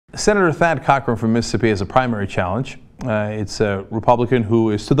Senator Thad Cochran from Mississippi has a primary challenge. It's a Republican who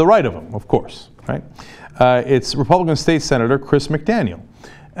is to the right of him, of course, right? It's Republican State Senator Chris McDaniel.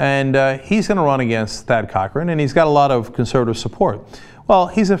 And he's going to run against Thad Cochran, and he's got a lot of conservative support. Well,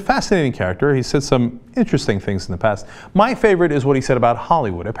 he's a fascinating character. He said some interesting things in the past. My favorite is what he said about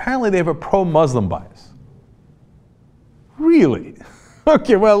Hollywood. Apparently they have a pro-Muslim bias. Really?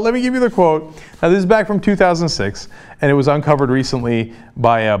 Okay, well, let me give you the quote. Now, this is back from 2006, and it was uncovered recently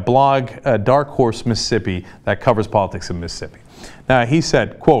by a blog, Dark Horse Mississippi, that covers politics in Mississippi. Now, he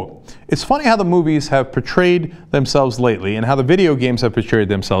said, quote, "It's funny how the movies have portrayed themselves lately and how the video games have portrayed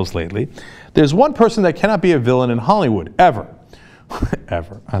themselves lately. There's one person that cannot be a villain in Hollywood, ever."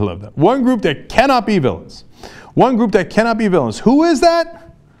 Ever. I love that. One group that cannot be villains. One group that cannot be villains. Who is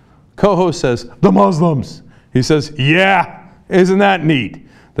that? Co-host says, "The Muslims." He says, "Yeah. Isn't that neat?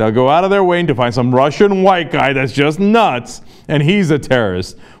 They'll go out of their way to find some Russian white guy that's just nuts, and he's a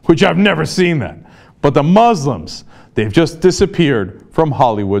terrorist," which I've never seen that. But the Muslims, they've just disappeared from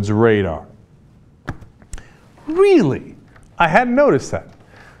Hollywood's radar. Really? I hadn't noticed that.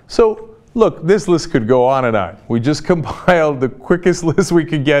 So, look, this list could go on and on. We just compiled the quickest list we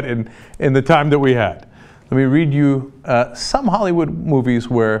could get in the time that we had. Let me read you some Hollywood movies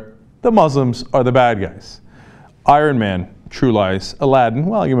where the Muslims are the bad guys. Iron Man, True Lies, Aladdin,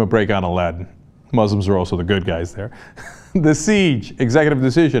 well, I'll give him a break on Aladdin. Muslims are also the good guys there. The Siege, Executive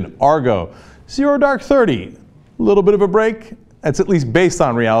Decision, Argo, Zero Dark 30, a little bit of a break. That's at least based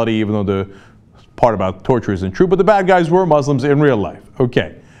on reality, even though the part about torture isn't true, but the bad guys were Muslims in real life.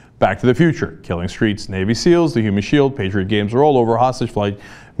 Okay, Back to the Future, Killing Streets, Navy SEALs, The Human Shield, Patriot Games, Rollover, Hostage Flight,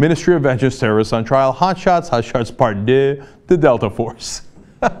 Ministry of Vengeance, Terrorists on Trial, Hot Shots Part 2, The Delta Force,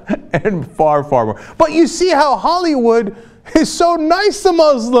 and far, far more. But you see how Hollywood is so nice to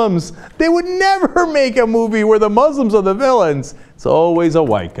Muslims. They would never make a movie where the Muslims are the villains. It's always a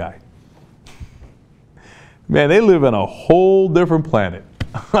white guy. Man, they live on a whole different planet.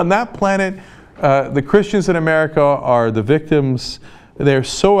 On that planet, the Christians in America are the victims. They're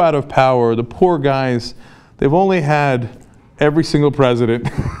so out of power. The poor guys, they've only had every single president.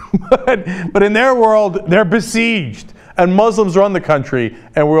 but in their world, they're besieged. And Muslims run the country,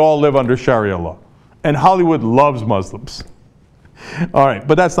 and we all live under Sharia law. And Hollywood loves Muslims. All right,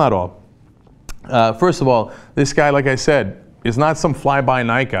 but that's not all. First of all, this guy, like I said, is not some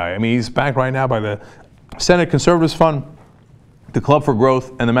fly-by-night guy. I mean, he's backed right now by the Senate Conservatives Fund, the Club for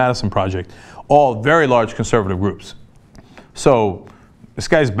Growth, and the Madison Project, all very large conservative groups. So this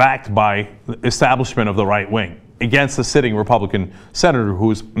guy's backed by the establishment of the right wing against the sitting Republican senator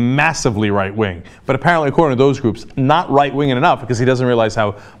who's massively right-wing. But apparently, according to those groups, not right-wing enough because he doesn't realize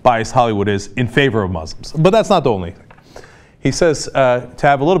how biased Hollywood is in favor of Muslims. But that's not the only thing. He says, to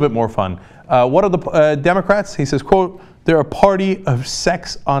have a little bit more fun, what are the Democrats? He says, quote, "They're a party of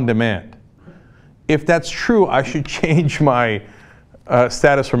sex on demand." If that's true, I should change my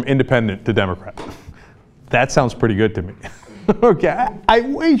status from independent to Democrat. That sounds pretty good to me. Okay, I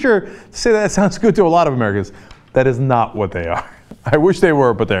wager to say that sounds good to a lot of Americans. That is not what they are. I wish they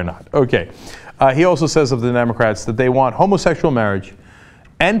were, but they're not. Okay. He also says of the Democrats that they want homosexual marriage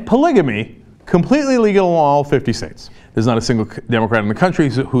and polygamy completely legal in all 50 states. There's not a single Democrat in the country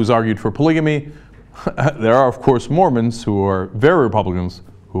who's argued for polygamy. There are, of course, Mormons who are very Republicans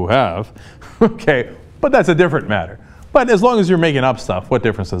who have. Okay, but that's a different matter. But as long as you're making up stuff, what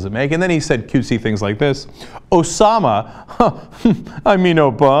difference does it make? And then he said cutesy things like this. Osama, I mean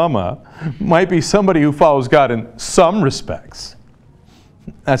Obama, might be somebody who follows God in some respects.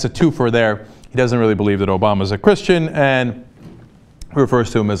 That's a twofer there. He doesn't really believe that Obama's a Christian and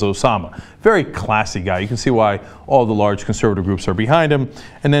refers to him as Osama. Very classy guy. You can see why all the large conservative groups are behind him.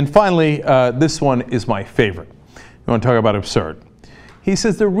 And then finally, this one is my favorite. You want to talk about absurd. He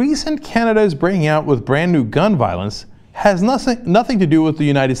says the reason Canada is breaking out with brand new gun violence has nothing to do with the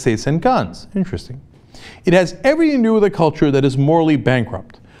United States and guns. Interesting. It has everything to do with a culture that is morally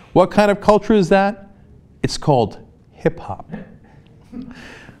bankrupt. What kind of culture is that? It's called hip-hop.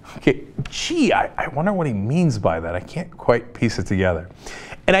 Okay, gee, I wonder what he means by that. I can't quite piece it together.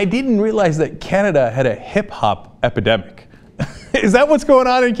 And I didn't realize that Canada had a hip-hop epidemic. Is that what's going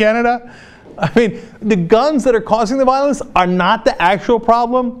on in Canada? I mean, the guns that are causing the violence are not the actual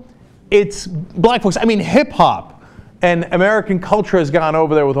problem. It's black folks. I mean, hip-hop. And American culture has gone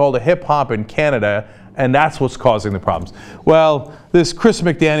over there with all the hip-hop in Canada, and that's what's causing the problems. Well, this Chris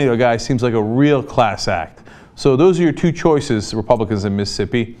McDaniel guy seems like a real class act. So those are your two choices, Republicans in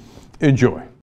Mississippi. Enjoy.